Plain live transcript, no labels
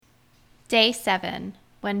Day 7,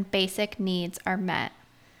 when basic needs are met.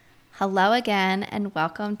 Hello again and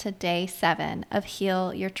welcome to Day 7 of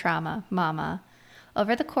Heal Your Trauma, Mama.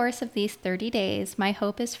 Over the course of these 30 days, my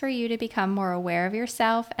hope is for you to become more aware of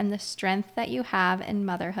yourself and the strength that you have in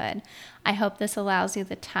motherhood. I hope this allows you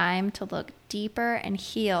the time to look deeper and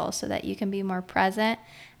heal so that you can be more present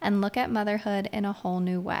and look at motherhood in a whole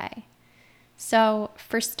new way. So,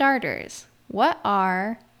 for starters, what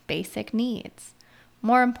are basic needs?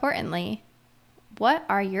 More importantly, what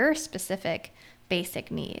are your specific basic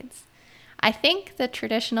needs? I think the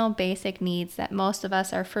traditional basic needs that most of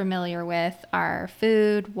us are familiar with are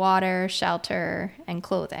food, water, shelter, and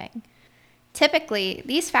clothing. Typically,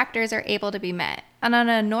 these factors are able to be met, and on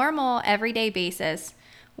a normal, everyday basis,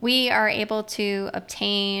 we are able to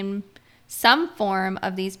obtain some form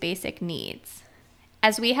of these basic needs.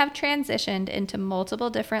 As we have transitioned into multiple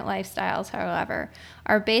different lifestyles, however,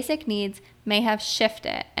 our basic needs may have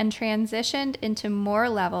shifted and transitioned into more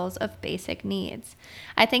levels of basic needs.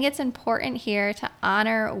 I think it's important here to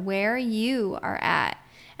honor where you are at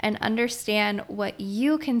and understand what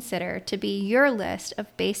you consider to be your list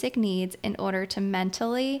of basic needs in order to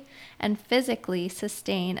mentally and physically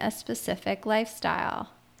sustain a specific lifestyle.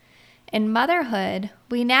 In motherhood,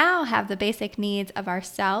 we now have the basic needs of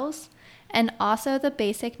ourselves and also the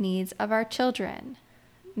basic needs of our children.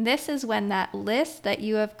 This is when that list that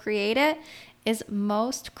you have created is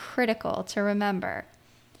most critical to remember.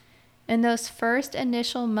 In those first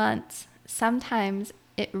initial months, sometimes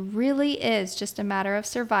it really is just a matter of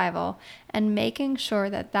survival and making sure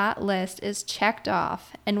that that list is checked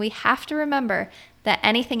off. And we have to remember that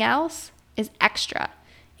anything else is extra.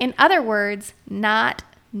 In other words, not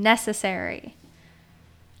necessary.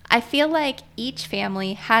 I feel like each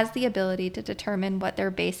family has the ability to determine what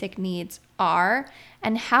their basic needs are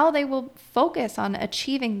and how they will focus on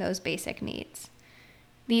achieving those basic needs.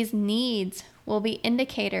 These needs will be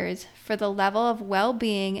indicators for the level of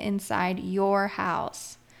well-being inside your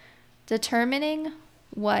house. Determining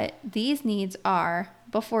what these needs are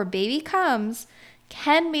before baby comes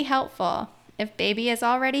can be helpful. If baby is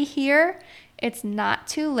already here, it's not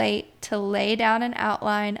too late to lay down an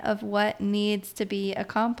outline of what needs to be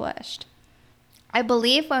accomplished. I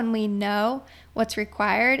believe when we know what's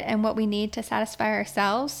required and what we need to satisfy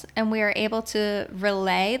ourselves, and we are able to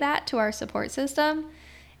relay that to our support system,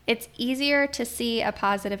 it's easier to see a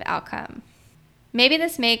positive outcome. Maybe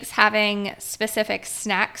this makes having specific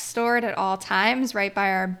snacks stored at all times right by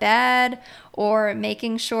our bed, or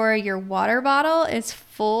making sure your water bottle is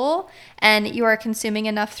full and you are consuming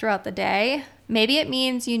enough throughout the day. Maybe it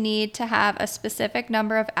means you need to have a specific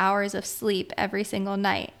number of hours of sleep every single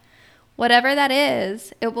night. Whatever that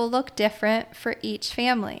is, it will look different for each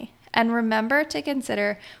family. And remember to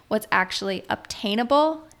consider what's actually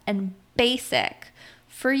obtainable and basic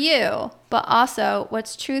for you, but also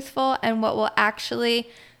what's truthful and what will actually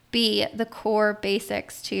be the core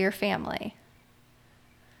basics to your family.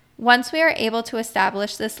 Once we are able to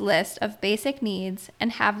establish this list of basic needs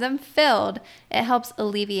and have them filled, it helps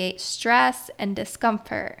alleviate stress and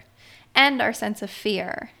discomfort and our sense of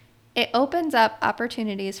fear. It opens up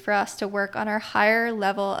opportunities for us to work on our higher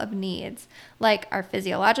level of needs, like our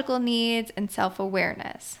physiological needs and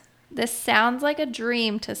self-awareness. This sounds like a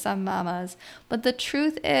dream to some mamas, but the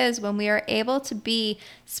truth is when we are able to be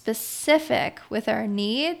specific with our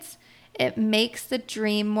needs, it makes the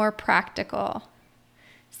dream more practical.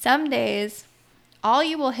 Some days, all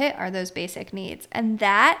you will hit are those basic needs, and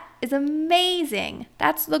that is amazing.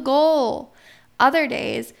 That's the goal. Other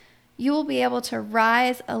days, you will be able to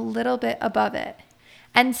rise a little bit above it.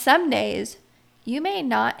 And some days, you may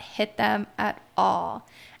not hit them at all,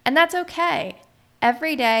 and that's okay.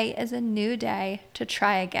 Every day is a new day to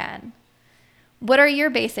try again. What are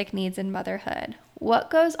your basic needs in motherhood?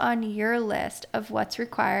 What goes on your list of what's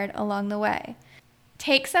required along the way?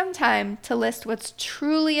 Take some time to list what's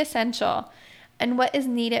truly essential and what is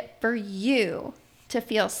needed for you to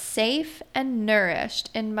feel safe and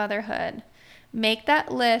nourished in motherhood. Make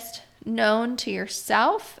that list known to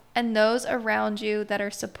yourself and those around you that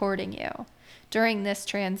are supporting you during this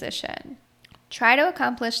transition. Try to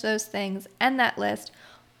accomplish those things and that list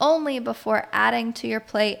only before adding to your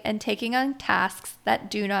plate and taking on tasks that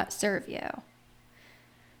do not serve you.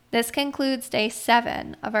 This concludes day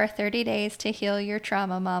 7 of our 30 days to heal your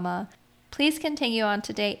trauma, mama. Please continue on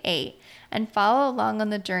to day 8 and follow along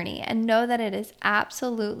on the journey and know that it is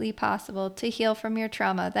absolutely possible to heal from your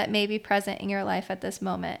trauma that may be present in your life at this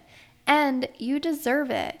moment. And you deserve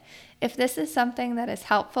it. If this is something that is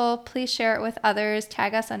helpful, please share it with others.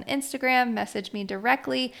 Tag us on Instagram, message me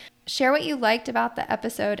directly, share what you liked about the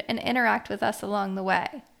episode, and interact with us along the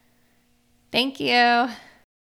way. Thank you.